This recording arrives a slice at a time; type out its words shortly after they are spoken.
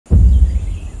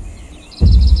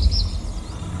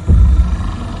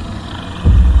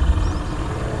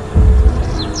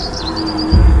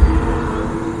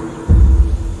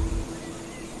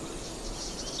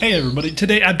Hey everybody,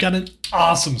 today I've got an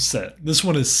awesome set. This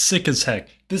one is sick as heck.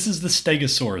 This is the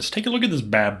Stegosaurus. Take a look at this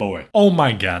bad boy. Oh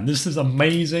my god, this is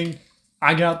amazing.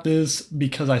 I got this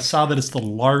because I saw that it's the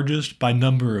largest by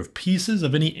number of pieces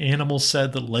of any animal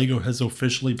set that LEGO has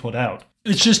officially put out.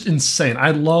 It's just insane.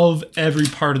 I love every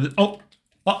part of it. We're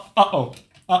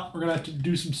gonna have to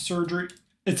do some surgery.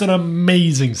 It's an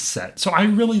amazing set. So I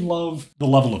really love the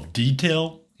level of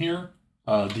detail here,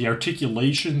 the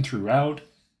articulation throughout.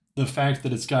 The fact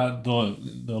that it's got the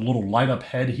little light up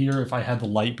head here. If I had the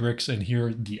light bricks in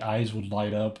here, the eyes would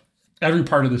light up. Every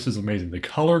part of this is amazing. The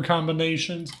color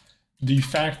combinations, the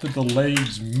fact that the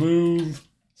legs move,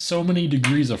 so many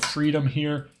degrees of freedom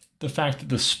here. The fact that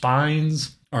the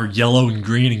spines are yellow and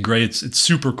green and gray, it's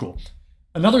super cool.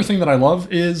 Another thing that I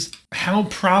love is how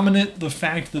prominent the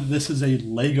fact that this is a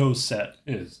LEGO set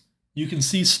is. You can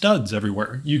see studs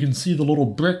everywhere. You can see the little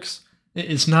bricks.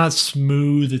 It's not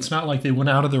smooth. It's not like they went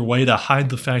out of their way to hide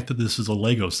the fact that this is a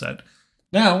LEGO set.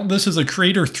 Now, this is a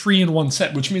Creator 3-in-1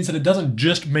 set, which means that it doesn't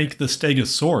just make the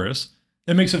Stegosaurus.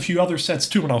 It makes a few other sets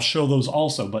too, and I'll show those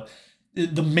also. But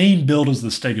the main build is the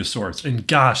Stegosaurus. And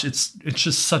gosh, it's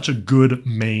just such a good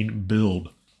main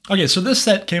build. Okay, so this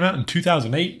set came out in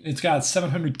 2008. It's got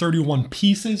 731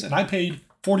 pieces, and I paid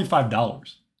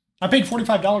 $45. I paid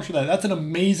 $45 for that. That's an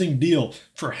amazing deal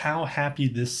for how happy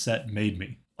this set made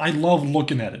me. I love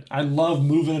looking at it. I love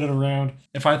moving it around.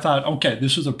 If I thought, okay,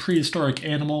 this was a prehistoric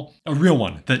animal, a real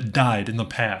one that died in the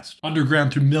past,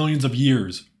 underground through millions of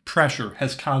years, pressure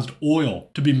has caused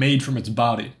oil to be made from its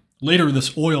body. Later,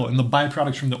 this oil and the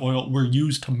byproducts from the oil were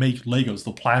used to make Legos,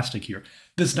 the plastic here.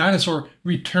 This dinosaur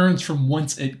returns from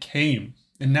whence it came,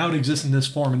 and now it exists in this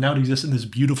form, and now it exists in this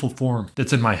beautiful form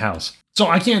that's in my house. So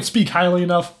I can't speak highly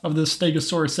enough of this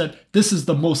Stegosaurus set. This is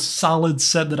the most solid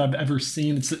set that I've ever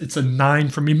seen. It's a 9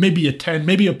 for me, maybe a 10,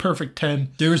 maybe a perfect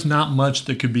 10. There's not much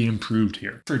that could be improved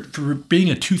here. For being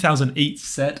a 2008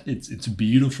 set, it's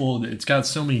beautiful. It's got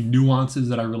so many nuances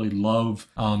that I really love.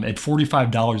 At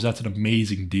 $45, that's an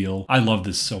amazing deal. I love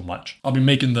this so much. I'll be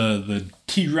making the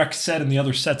T-Rex set and the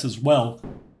other sets as well.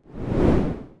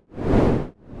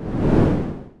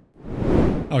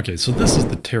 Okay, so this is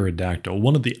the pterodactyl,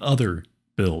 one of the other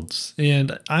builds.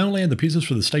 And I only had the pieces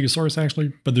for the Stegosaurus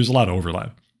actually, but there's a lot of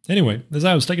overlap. Anyway, as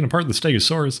I was taking apart the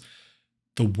Stegosaurus,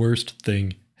 the worst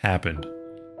thing happened.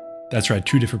 That's right,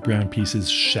 2 different brown pieces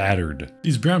shattered.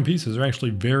 These brown pieces are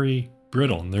actually very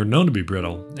brittle, and they're known to be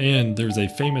brittle. And there's a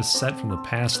famous set from the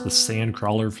past, the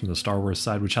Sandcrawler from the Star Wars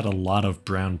side, which had a lot of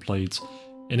brown plates.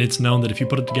 And it's known that if you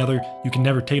put it together, you can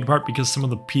never take it apart because some of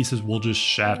the pieces will just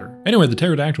shatter. Anyway, the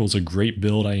pterodactyl is a great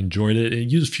build. I enjoyed it. It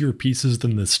used fewer pieces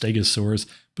than the Stegosaurus,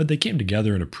 but they came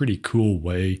together in a pretty cool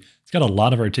way. It's got a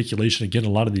lot of articulation. Again, a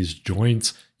lot of these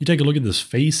joints. You take a look at this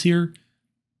face here.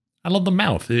 I love the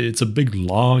mouth. It's a big,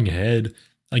 long head.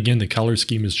 Again, the color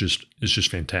scheme is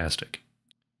just fantastic.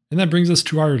 And that brings us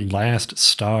to our last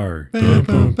star.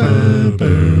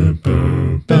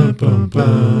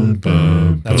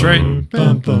 That's right.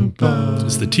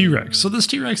 It's the T-Rex. So this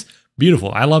T-Rex,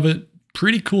 beautiful. I love it.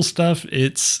 Pretty cool stuff.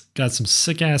 It's got some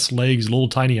sick-ass legs, little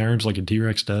tiny arms like a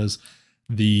T-Rex does.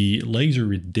 The legs are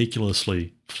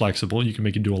ridiculously flexible. You can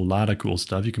make it do a lot of cool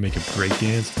stuff. You can make it break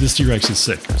dance. This T-Rex is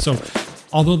sick. So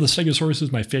although the Stegosaurus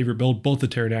is my favorite build, both the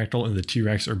pterodactyl and the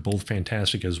T-Rex are both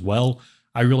fantastic as well.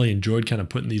 I really enjoyed kind of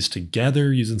putting these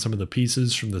together using some of the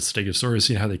pieces from the Stegosaurus,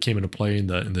 seeing how they came into play in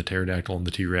the pterodactyl and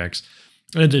the T-Rex.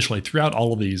 And additionally, throughout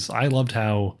all of these, I loved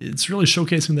how it's really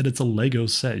showcasing that it's a LEGO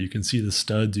set. You can see the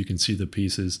studs, you can see the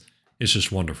pieces. It's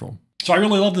just wonderful. So I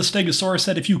really love the Stegosaurus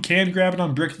set. If you can grab it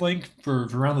on Bricklink for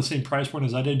around the same price point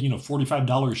as I did,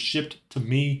 $45 shipped to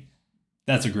me,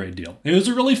 that's a great deal. It was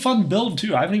a really fun build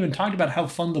too. I haven't even talked about how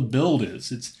fun the build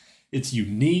is. It's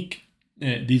unique.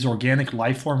 These organic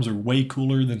life forms are way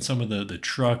cooler than some of the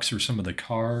trucks or some of the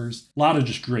cars. A lot of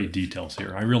just great details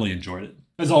here. I really enjoyed it.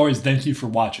 As always, thank you for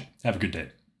watching. Have a good day.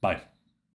 Bye.